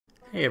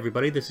Hey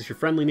everybody, this is your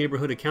friendly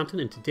neighborhood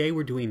accountant, and today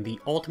we're doing the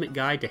ultimate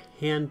guide to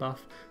Handbuff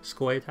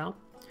Scoia'tael.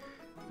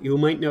 You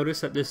might notice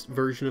that this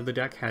version of the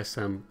deck has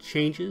some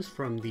changes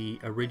from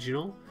the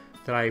original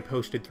that I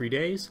posted 3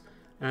 days,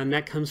 and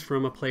that comes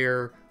from a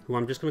player who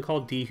I'm just going to call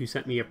D, who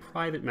sent me a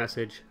private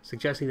message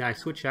suggesting that I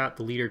switch out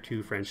the leader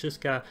to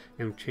Francisca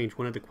and change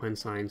one of the Gwent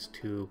signs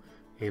to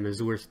an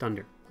Azur's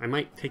Thunder. I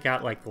might take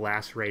out like the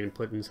last raid and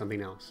put in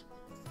something else.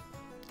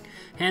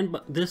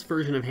 This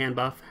version of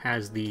Handbuff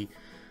has the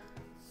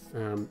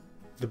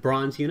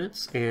bronze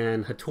units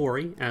and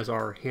Hattori as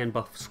our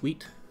Handbuff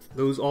suite.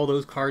 All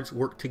those cards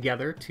work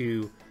together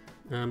to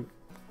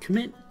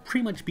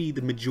pretty much be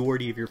the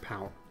majority of your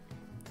power.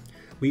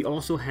 We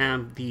also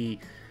have the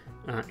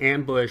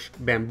Ambush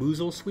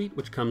Bamboozle suite,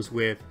 which comes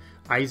with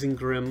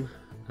Isengrim,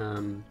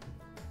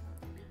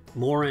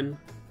 Morin,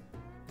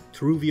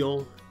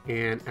 Teruviel,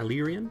 and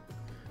Illyrian.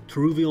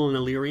 Teruviel and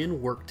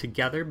Illyrian work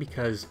together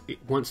because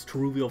once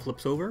Teruviel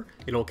flips over,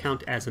 it'll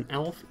count as an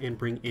elf and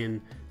bring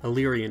in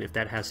Illyrian if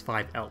that has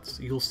 5 elves.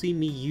 You'll see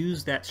me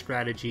use that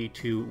strategy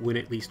to win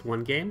at least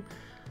one game.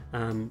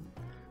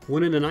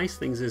 One of the nice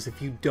things is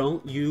if you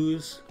don't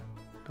use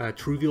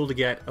Teruviel to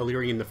get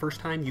Illyrian the first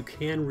time, you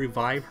can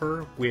revive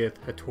her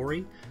with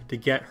Hattori to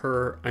get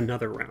her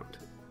another round.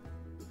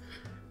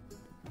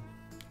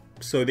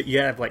 So that you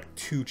have like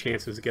 2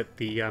 chances to get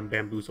the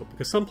Bamboozle,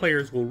 because some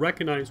players will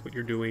recognize what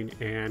you're doing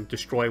and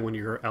destroy one of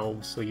your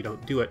elves so you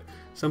don't do it.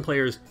 Some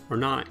players are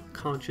not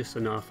conscious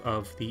enough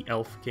of the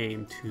elf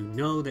game to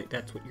know that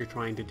that's what you're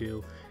trying to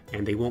do,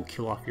 and they won't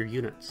kill off your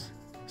units,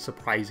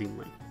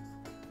 surprisingly.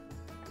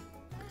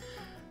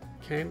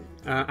 Okay,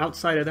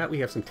 outside of that we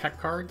have some tech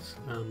cards.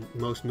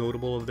 Most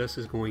notable of this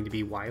is going to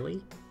be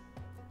Wily.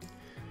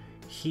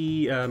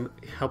 He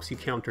helps you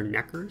counter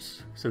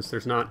Neckers, since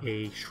there's not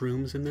a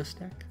Shrooms in this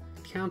deck.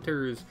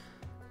 Counters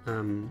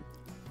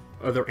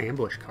other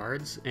ambush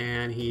cards,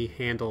 and he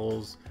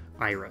handles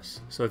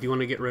Iris. So if you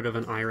want to get rid of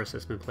an Iris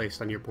that's been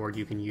placed on your board,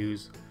 you can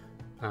use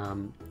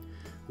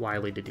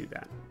Wily to do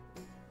that.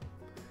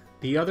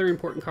 The other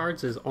important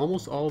cards is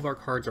almost all of our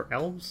cards are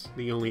elves,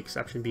 the only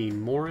exception being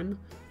Morin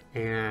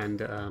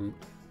and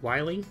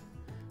Wily.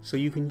 So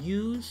you can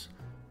use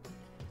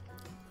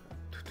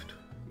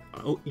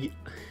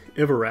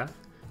Ivareth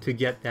to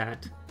get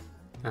that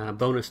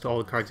bonus to all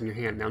the cards in your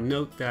hand. Now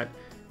note that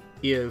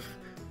if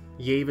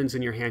Yaven's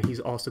in your hand, he's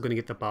also going to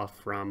get the buff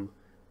from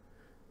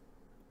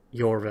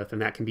Yorvith,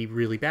 and that can be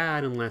really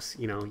bad unless,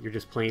 you know, you're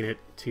just playing it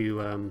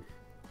to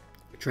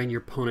drain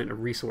your opponent of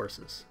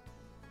resources.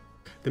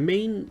 The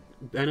main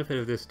benefit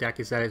of this deck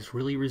is that it's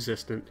really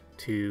resistant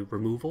to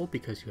removal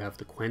because you have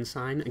the Quen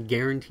sign, a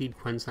guaranteed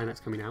Quen sign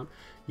that's coming out.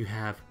 You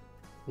have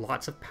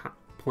lots of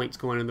points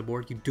going on the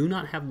board. You do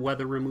not have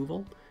weather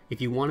removal. If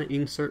you want to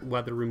insert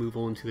weather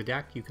removal into the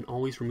deck, you can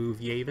always remove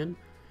Yaven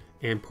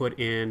and put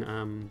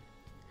in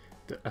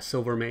a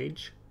Silver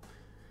Mage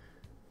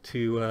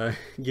to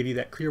give you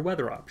that clear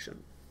weather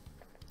option.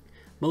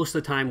 Most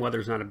of the time,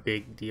 weather's not a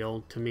big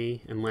deal to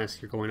me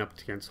unless you're going up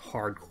against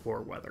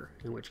hardcore weather,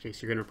 in which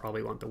case you're going to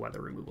probably want the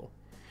weather removal.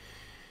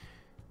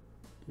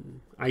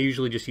 I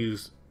usually just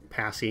use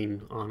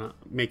passing on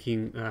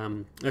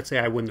making, let's say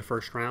I win the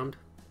first round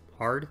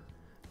hard,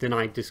 then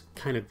I just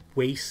kind of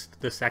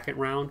waste the second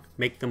round,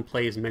 make them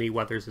play as many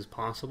weathers as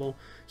possible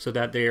so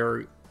that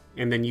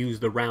and then use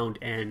the round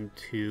end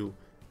to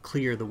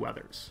clear the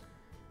weathers.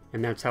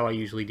 And that's how I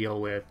usually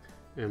deal with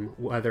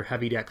weather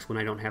heavy decks when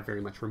I don't have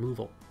very much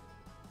removal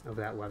of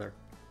that weather.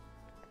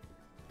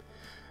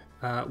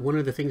 One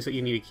of the things that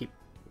you need to keep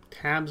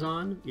tabs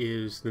on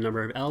is the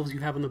number of elves you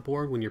have on the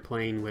board when you're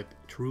playing with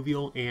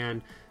Teruviel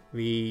and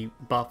the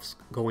buffs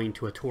going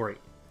to Hattori.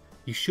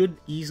 You should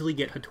easily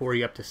get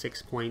Hattori up to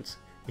 6 points.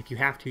 If you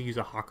have to, use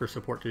a Hawker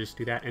support to just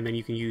do that, and then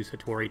you can use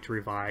Hattori to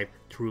revive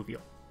Teruviel.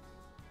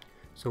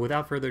 So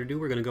without further ado,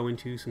 we're going to go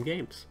into some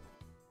games.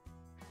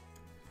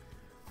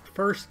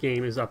 First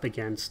game is up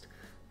against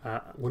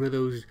one of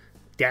those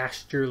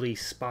dastardly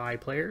spy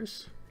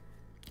players.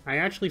 I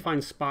actually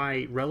find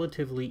spy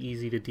relatively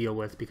easy to deal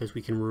with because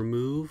we can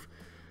remove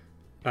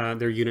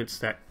their units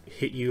that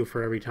hit you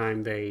for every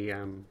time they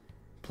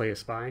play a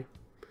spy.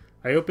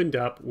 I opened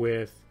up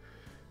with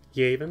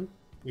Yaven.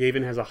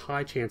 Yaven has a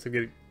high chance of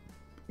getting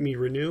me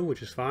renew,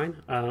 which is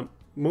fine.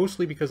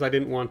 Mostly because I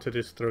didn't want to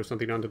just throw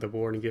something onto the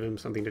board and give him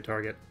something to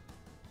target.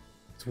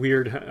 It's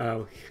weird.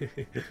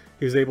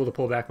 He was able to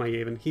pull back my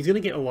Yaven. He's going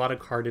to get a lot of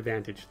card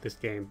advantage this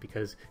game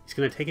because he's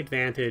going to take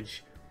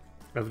advantage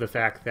of the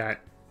fact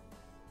that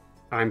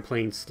I'm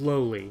playing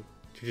slowly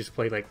to just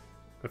play like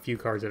a few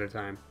cards at a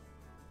time.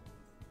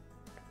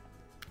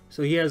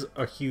 So he has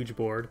a huge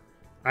board.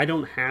 I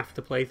don't have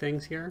to play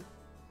things here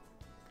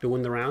to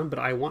win the round, but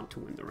I want to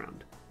win the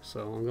round,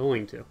 so I'm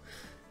going to.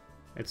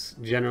 It's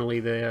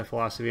generally the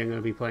philosophy I'm going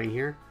to be playing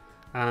here.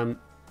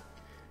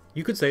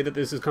 You could say that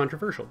this is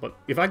controversial, but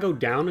if I go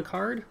down a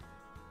card,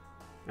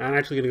 I'm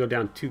actually going to go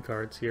down 2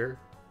 cards here.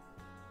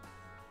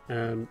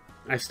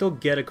 I still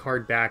get a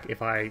card back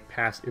if I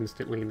pass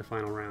instantly in the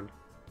final round.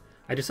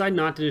 I decide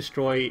not to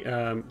destroy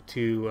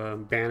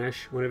to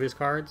banish one of his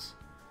cards.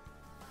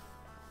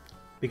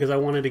 because I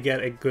wanted to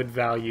get a good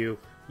value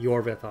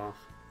Yorvith off.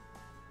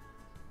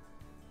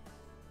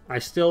 I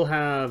still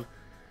have...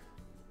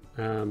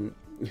 I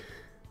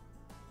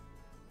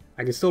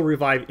can still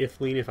revive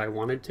Ithleen if I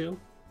wanted to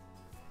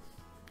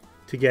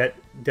get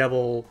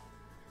Devil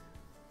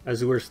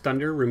Azur's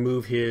Thunder,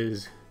 remove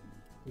his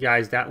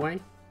guys that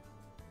way.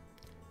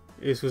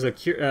 This was a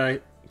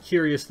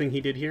curious thing he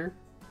did here,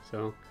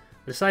 so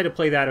I decided to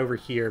play that over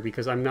here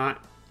because I'm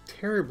not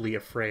terribly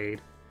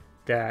afraid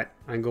that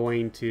I'm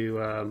going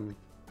to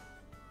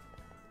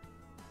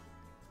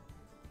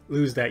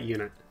lose that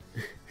unit.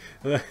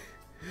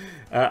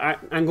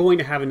 I'm going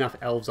to have enough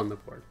elves on the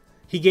board.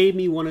 He gave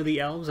me one of the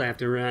elves. I have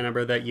to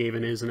remember that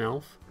Yavin is an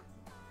elf.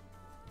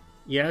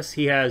 Yes,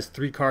 he has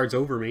 3 cards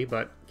over me,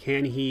 but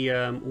can he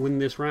win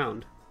this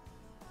round?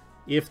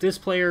 If this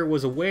player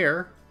was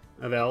aware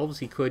of elves,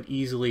 he could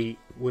easily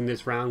win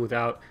this round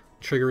without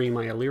triggering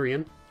my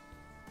Illyrian.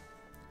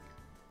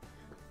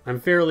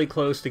 I'm fairly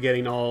close to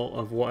getting all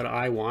of what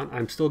I want.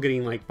 I'm still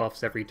getting like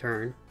buffs every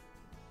turn,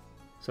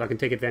 so I can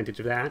take advantage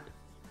of that.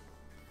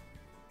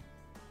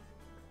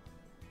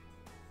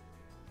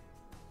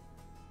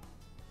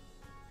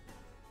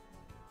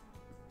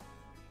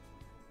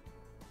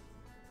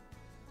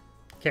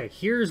 Okay,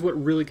 here's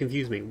what really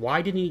confused me.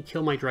 Why didn't he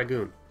kill my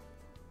Dragoon?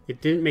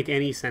 It didn't make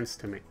any sense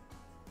to me.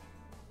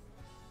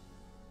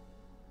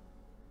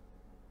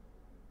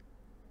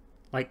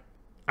 Like,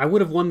 I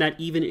would have won that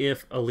even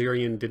if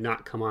Illyrian did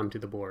not come onto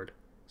the board.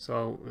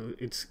 So,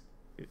 it's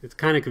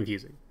kind of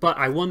confusing. But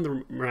I won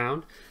the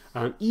round.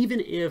 Even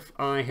if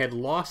I had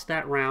lost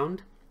that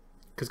round,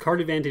 because card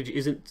advantage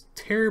isn't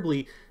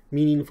terribly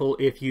meaningful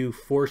if you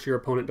force your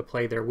opponent to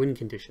play their win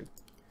condition.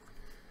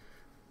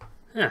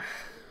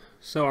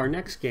 So our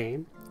next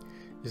game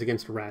is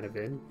against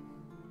Radovid.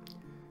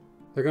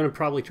 They're going to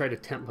probably try to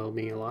tempo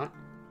me a lot.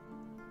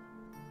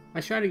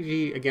 My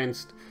strategy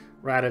against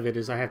Radovid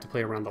is I have to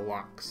play around the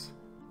locks.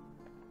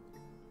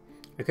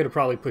 I could have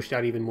probably pushed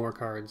out even more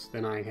cards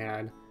than I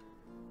had.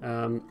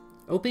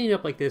 Opening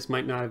up like this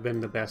might not have been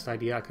the best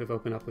idea. I could have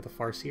opened up with a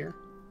Farseer.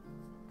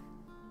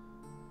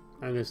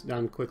 I have this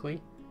done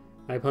quickly.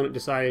 My opponent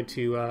decided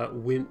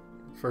to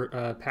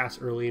pass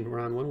early in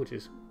round 1, which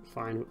is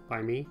fine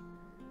by me.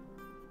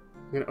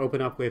 I'm going to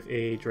open up with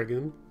a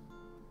Dragoon.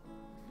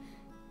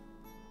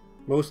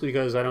 Mostly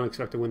because I don't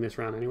expect to win this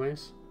round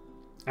anyways.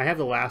 I have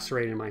the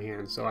Lacerate in my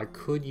hand, so I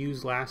could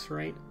use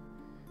Lacerate.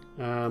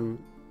 And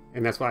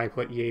that's why I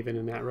put Yavin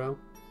in that row.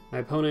 My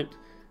opponent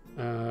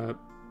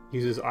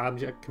uses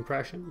Object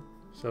Compression,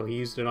 so he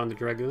used it on the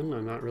Dragoon.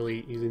 I'm not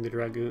really using the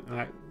Dragoon.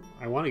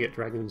 I want to get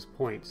Dragoon's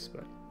points,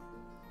 but...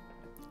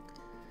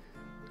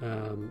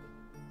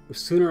 the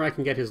sooner I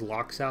can get his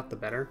locks out, the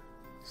better.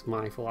 It's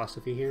my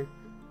philosophy here.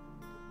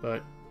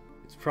 But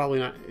it's probably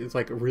not, it's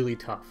like really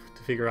tough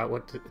to figure out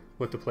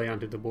what to play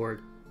onto the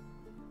board.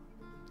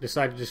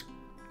 Decided to just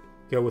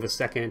go with a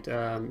second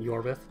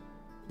Yorvith.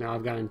 Now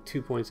I've gotten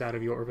 2 points out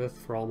of Yorvith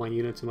for all my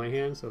units in my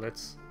hand, so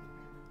that's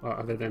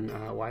other than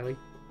Wily.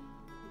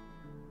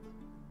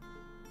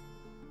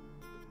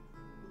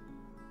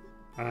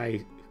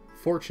 I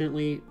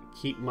fortunately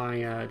keep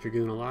my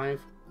Dragoon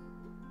alive.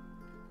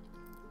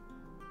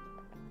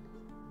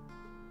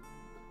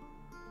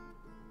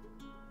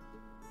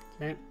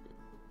 Okay.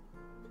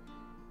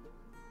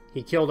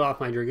 He killed off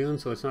my Dragoon,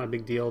 so it's not a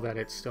big deal that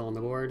it's still on the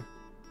board.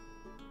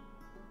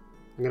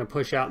 I'm going to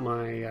push out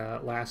my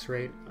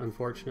Lacerate,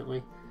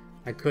 unfortunately.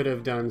 I could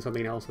have done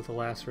something else with the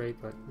Lacerate,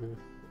 but...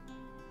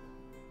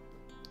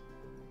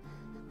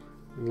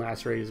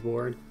 Lacerate is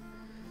board.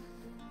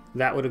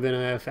 That would have been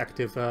an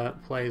effective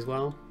play as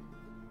well.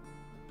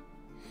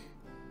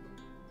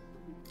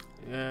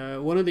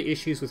 One of the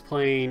issues with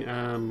playing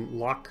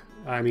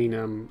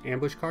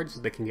ambush cards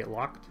is they can get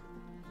locked.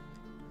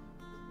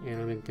 And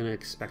I'm going to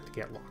expect to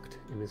get locked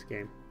in this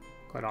game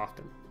quite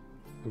often.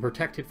 I'm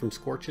protected from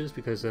Scorches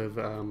because of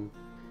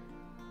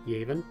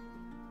Yavin,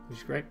 which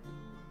is great.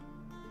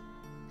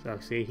 So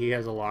see, he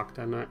has a locked.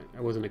 I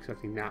wasn't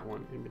expecting that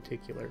one in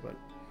particular, but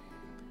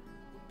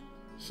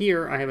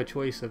here I have a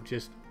choice of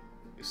just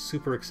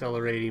super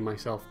accelerating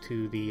myself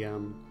to the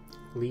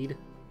lead.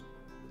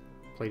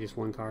 Play just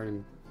one card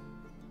and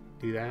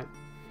do that.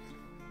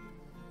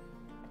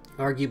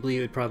 Arguably,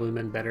 it would probably have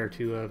been better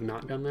to have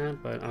not done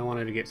that, but I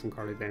wanted to get some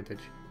card advantage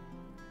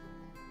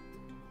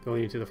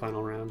going into the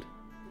final round.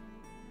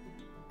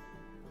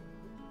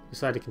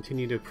 Decided to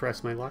continue to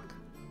press my luck.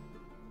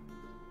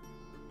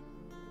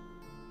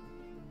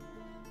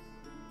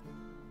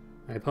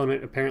 My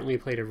opponent apparently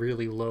played a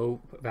really low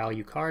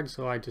value card,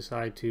 so I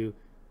decided to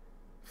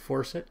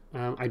force it.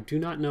 I do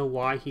not know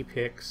why he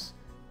picks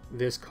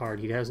this card.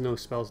 He has no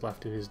spells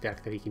left in his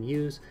deck that he can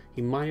use.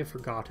 He might have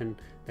forgotten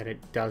that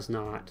it does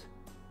not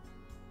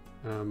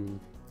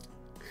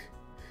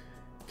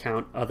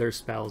count other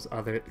spells.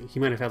 He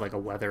might have had like a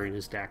weather in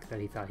his deck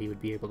that he thought he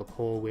would be able to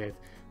pull with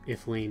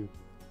Ithleen.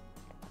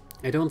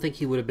 I don't think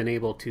he would have been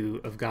able to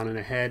have gotten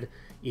ahead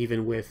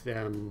even with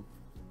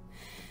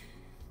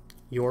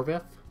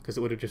Yorvith, because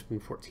it would have just been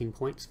 14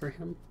 points for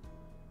him.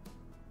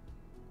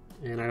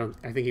 And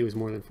I think he was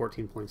more than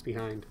 14 points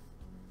behind.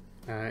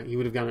 You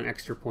would have gotten an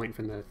extra point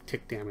from the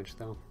tick damage,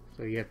 though,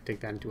 so you have to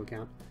take that into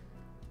account.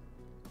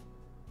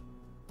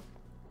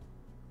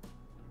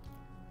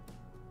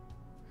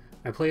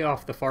 I play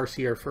off the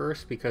Farseer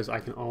first because I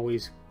can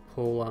always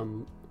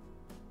pull,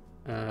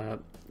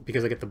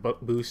 because I get the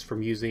boost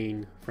from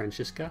using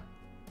Francisca.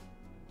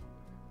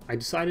 I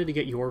decided to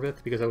get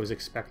Yorvith because I was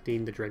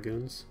expecting the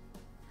Dragoons.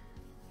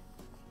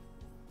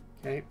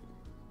 Okay.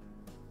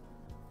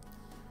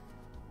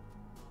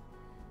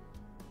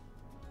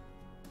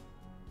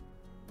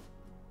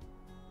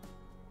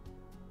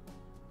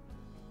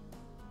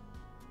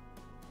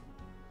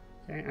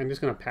 Okay, I'm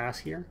just going to pass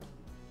here.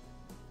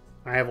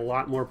 I have a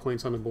lot more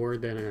points on the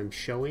board than I'm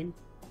showing,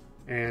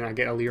 and I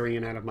get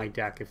Illyrian out of my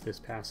deck if this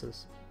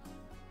passes.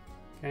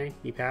 Okay,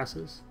 he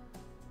passes.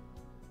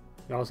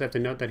 You also have to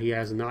note that he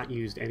has not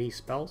used any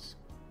spells.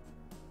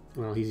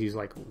 Well, he's used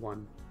like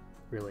one,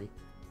 really.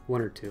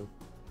 One or two.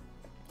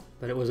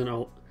 But it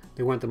wasn't,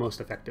 they weren't the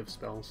most effective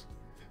spells.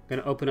 I'm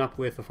going to open up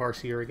with the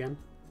Farseer again.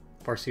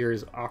 Farseer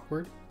is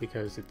awkward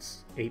because it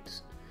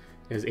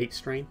has 8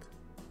 strength.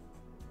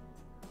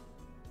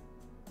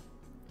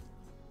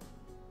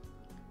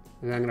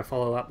 And then I'm going to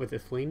follow up with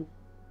Ithleen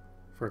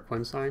for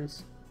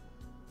Quensigns.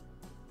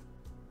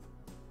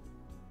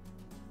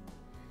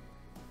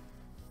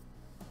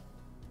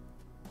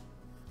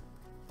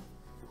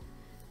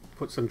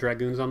 Put some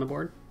Dragoons on the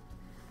board.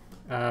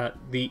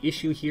 The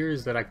issue here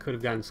is that I could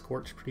have gotten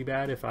Scorched pretty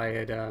bad if I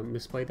had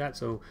misplayed that,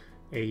 so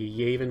a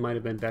Yaven might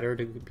have been better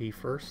to be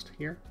first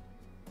here.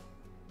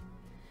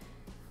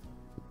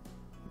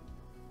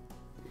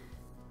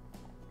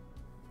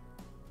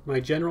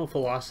 My general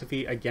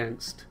philosophy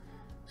against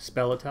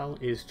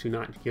Scoia'tael is to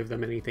not give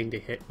them anything to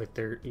hit with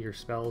your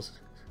spells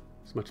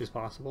as much as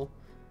possible.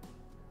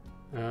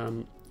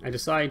 I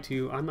decide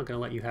I'm not going to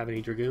let you have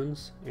any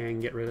Dragoons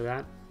and get rid of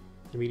that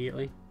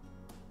immediately,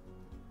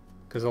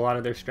 because a lot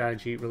of their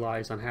strategy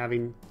relies on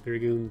having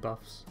Dragoon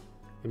buffs,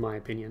 in my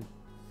opinion.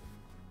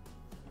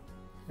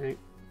 Okay.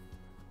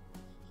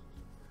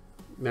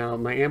 Now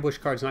my ambush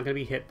card's not going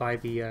to be hit by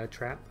the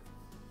trap.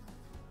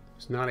 I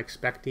was not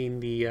expecting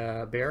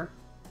the bear.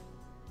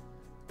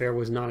 Bear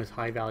was not as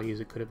high value as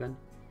it could have been.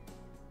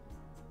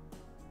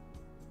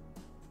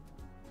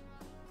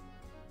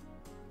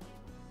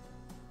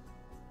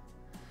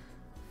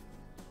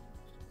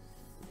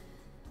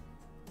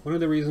 One of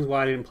the reasons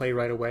why I didn't play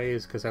right away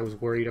is because I was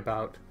worried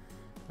about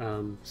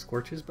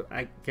Scorches, but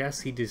I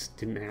guess he just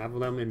didn't have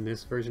them in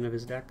this version of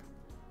his deck.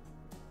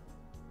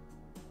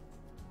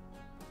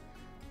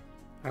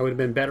 I would have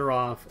been better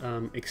off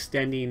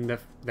extending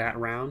that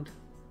round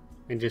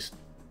and just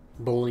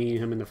bullying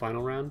him in the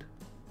final round.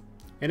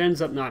 It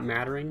ends up not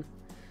mattering.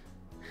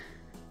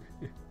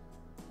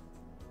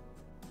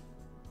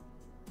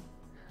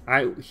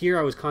 Here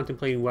I was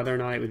contemplating whether or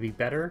not it would be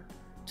better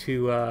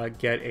to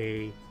get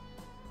a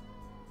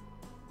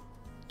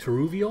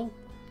Teruvial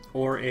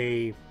or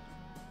a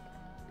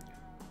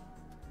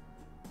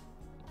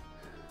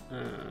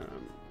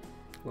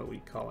what would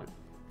you call it?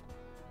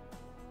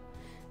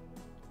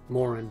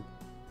 Morin.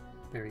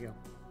 There we go.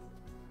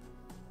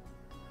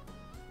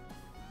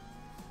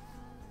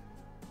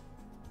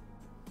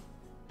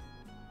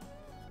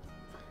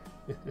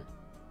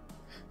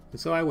 And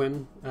so I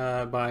win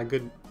by a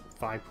good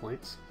 5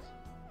 points.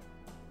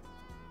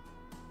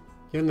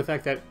 Given the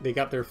fact that they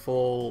got their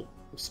full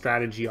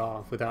strategy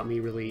off without me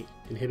really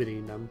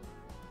inhibiting them,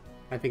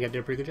 I think I did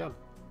a pretty good job.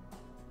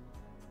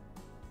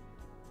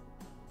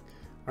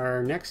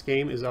 Our next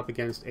game is up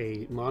against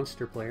a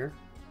monster player.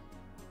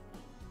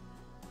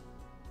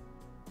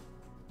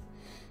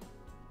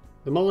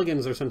 The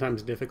mulligans are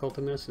sometimes difficult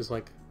in this. Is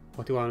like,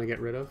 what do I want to get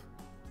rid of?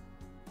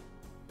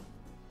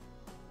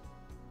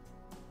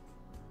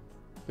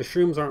 The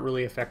shrooms aren't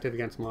really effective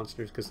against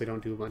monsters because they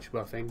don't do much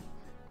buffing.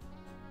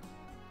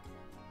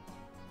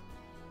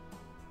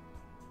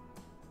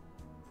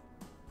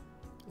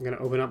 I'm going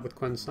to open up with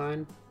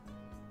Quensign.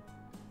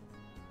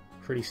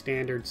 Pretty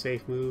standard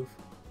safe move.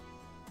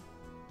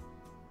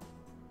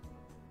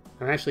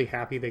 I'm actually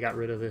happy they got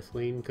rid of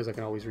Ithleen because I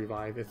can always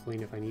revive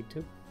Ithleen if I need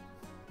to.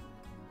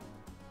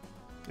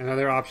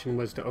 Another option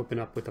was to open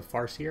up with a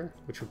Farseer,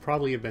 which would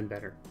probably have been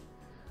better.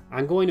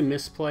 I'm going to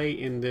misplay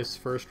in this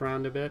first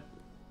round a bit,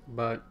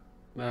 but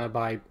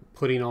by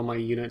putting all my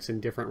units in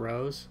different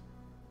rows.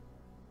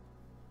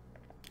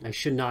 I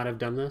should not have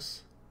done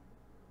this.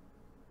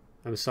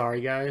 I'm sorry,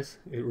 guys.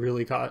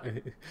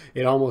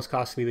 It almost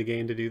cost me the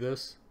game to do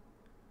this.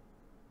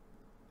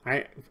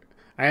 I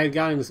had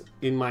gotten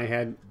in my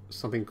head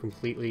something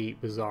completely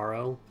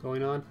bizarro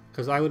going on,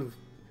 because I would have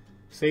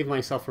saved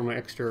myself from an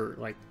extra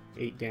like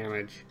 8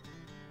 damage,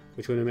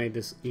 which would have made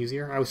this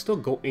easier. I was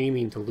still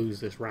aiming to lose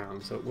this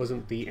round, so it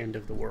wasn't the end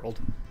of the world.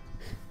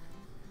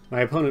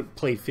 My opponent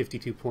played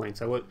 52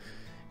 points.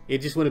 It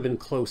just would have been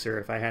closer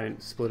if I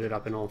hadn't split it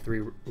up in all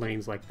 3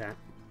 lanes like that.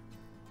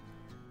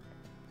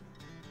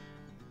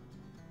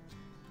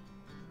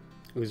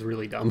 It was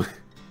really dumb.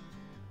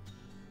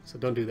 So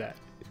don't do that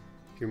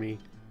if you're me.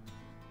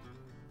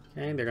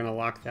 Okay, they're gonna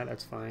lock that,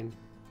 that's fine.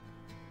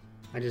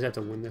 I just have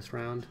to win this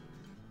round.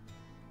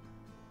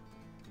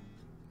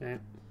 Okay.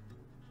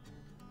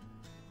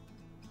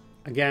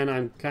 Again,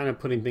 I'm kind of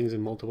putting things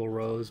in multiple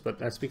rows, but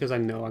that's because I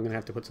know I'm going to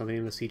have to put something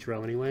in the siege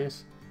row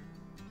anyways.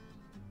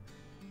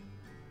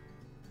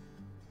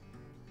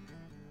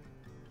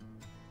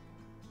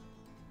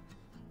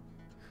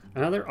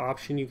 Another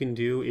option you can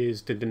do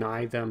is to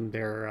deny them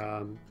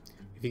their,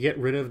 if you get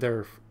rid of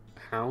their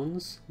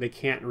hounds, they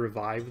can't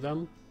revive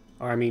them,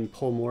 or I mean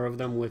pull more of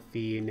them with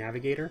the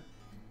navigator.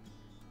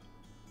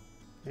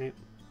 Okay.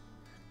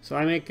 So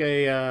I make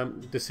a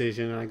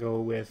decision, I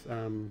go with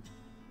the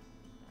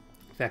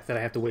fact that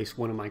I have to waste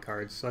one of my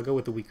cards, so I go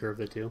with the weaker of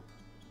the two.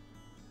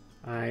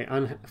 I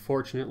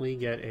unfortunately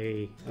get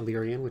a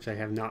Illyrian, which I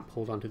have not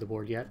pulled onto the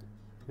board yet,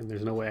 and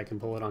there's no way I can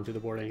pull it onto the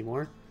board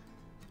anymore.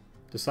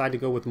 Decide to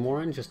go with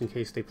Morin just in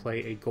case they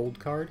play a gold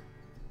card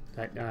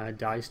that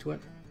dies to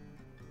it.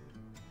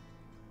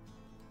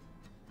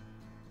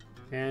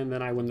 And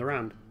then I win the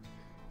round.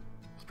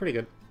 It's pretty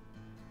good.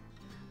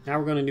 Now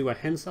we're going to do a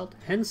Henselt.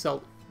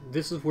 Henselt,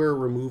 this is where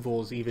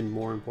removal is even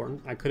more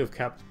important. I could have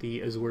kept the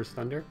Azur's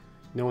Thunder,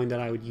 knowing that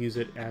I would use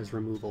it as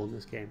removal in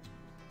this game.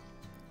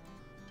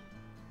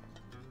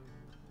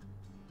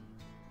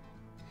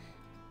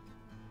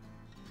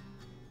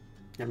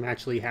 I'm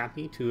actually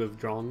happy to have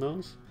drawn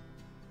those.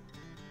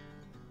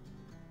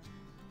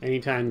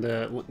 Anytime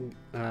the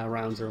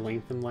rounds are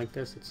lengthened like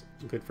this, it's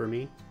good for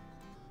me.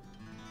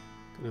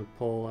 Gonna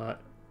pull.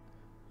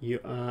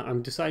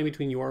 I'm deciding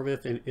between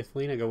Yorvith and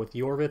Ithlinne. I go with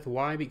Yorvith.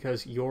 Why?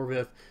 Because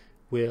Yorvith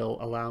will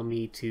allow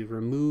me to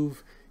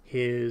remove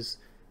his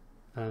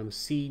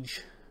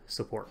siege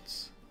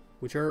supports,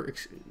 which are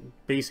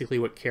basically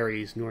what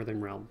carries Northern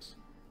Realms.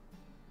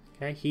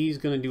 Okay, he's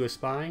gonna do a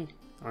spy.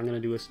 I'm gonna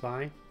do a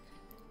spy.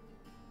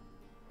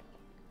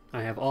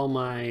 I have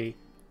my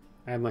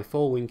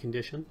full win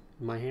condition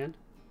in my hand.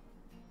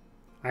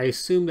 I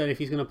assume that if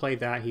he's going to play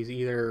that, he's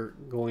either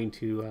going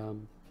to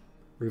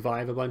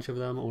revive a bunch of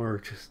them or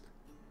just...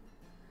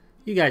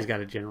 You guys got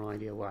a general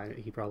idea why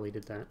he probably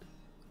did that.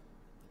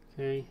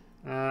 Okay.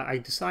 I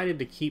decided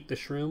to keep the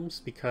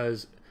shrooms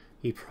because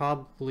he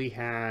probably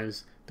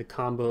has the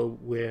combo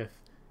with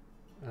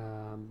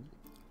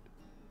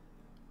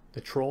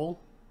the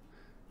troll.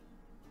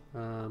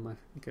 I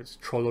think it's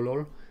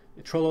Trollolol.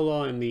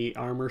 Trollolol and the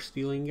armor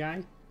stealing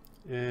guy.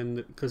 And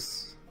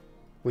because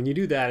when you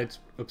do that, it's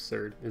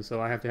absurd, and so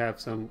I have to have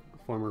some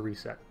form of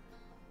reset.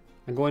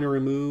 I'm going to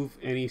remove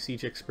any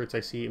siege experts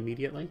I see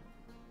immediately.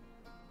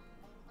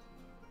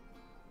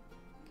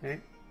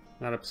 Okay,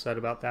 not upset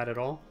about that at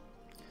all.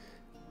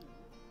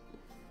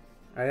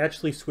 I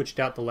actually switched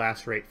out the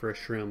last rate for a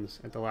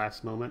shrooms at the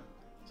last moment,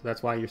 so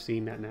that's why you're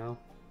seeing that now.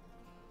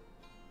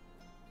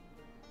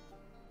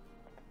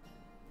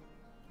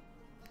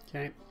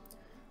 Okay,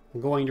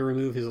 I'm going to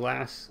remove his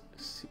last...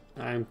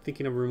 I'm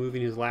thinking of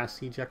removing his last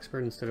siege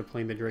expert instead of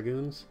playing the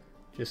dragoons,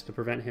 just to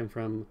prevent him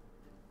from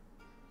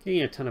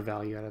getting a ton of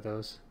value out of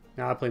those.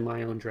 Now I play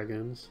my own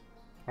dragoons.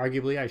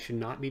 Arguably I should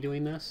not be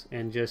doing this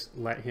and just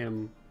let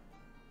him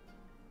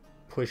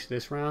push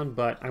this round,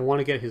 but I want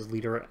to get his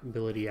leader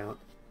ability out.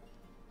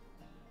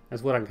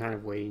 That's what I'm kind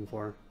of waiting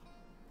for.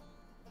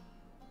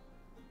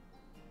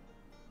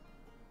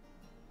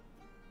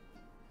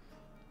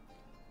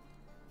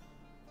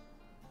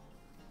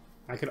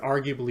 I could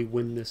arguably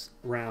win this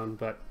round,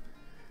 but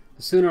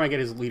the sooner I get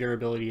his leader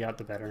ability out,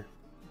 the better.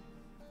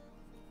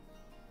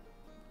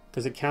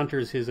 Because it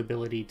counters his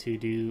ability to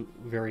do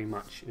very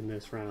much in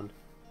this round.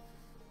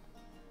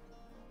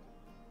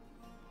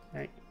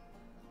 Okay.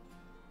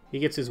 He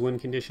gets his win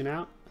condition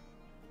out.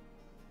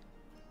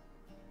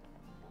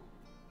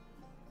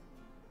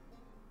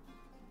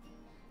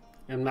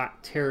 I'm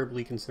not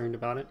terribly concerned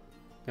about it.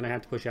 Then I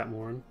have to push out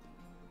Morin.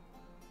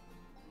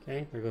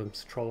 Okay, there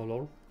goes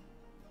Trollolol.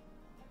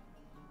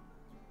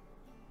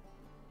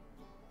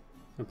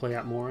 And play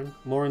out Morin.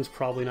 Morin's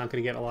probably not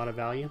going to get a lot of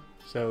value,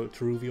 so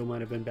Teruviel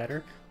might have been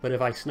better. But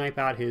if I snipe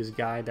out his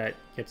guy that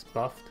gets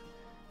buffed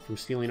from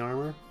stealing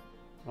armor,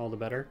 all the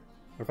better.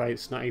 Or if I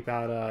snipe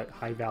out a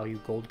high value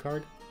gold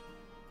card,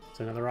 it's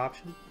another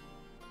option.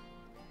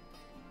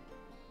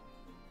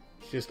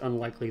 It's just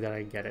unlikely that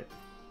I get it.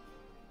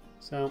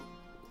 So,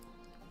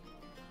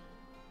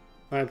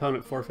 my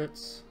opponent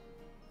forfeits.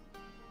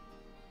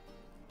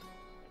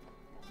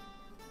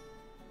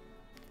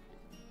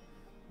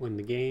 Win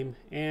the game,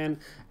 and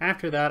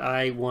after that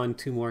I won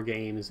 2 more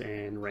games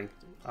and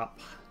ranked up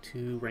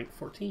to rank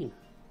 14.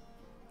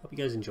 Hope you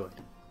guys enjoyed.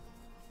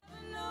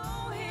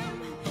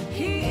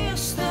 He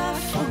is the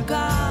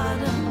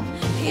forgotten.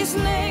 His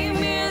name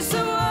is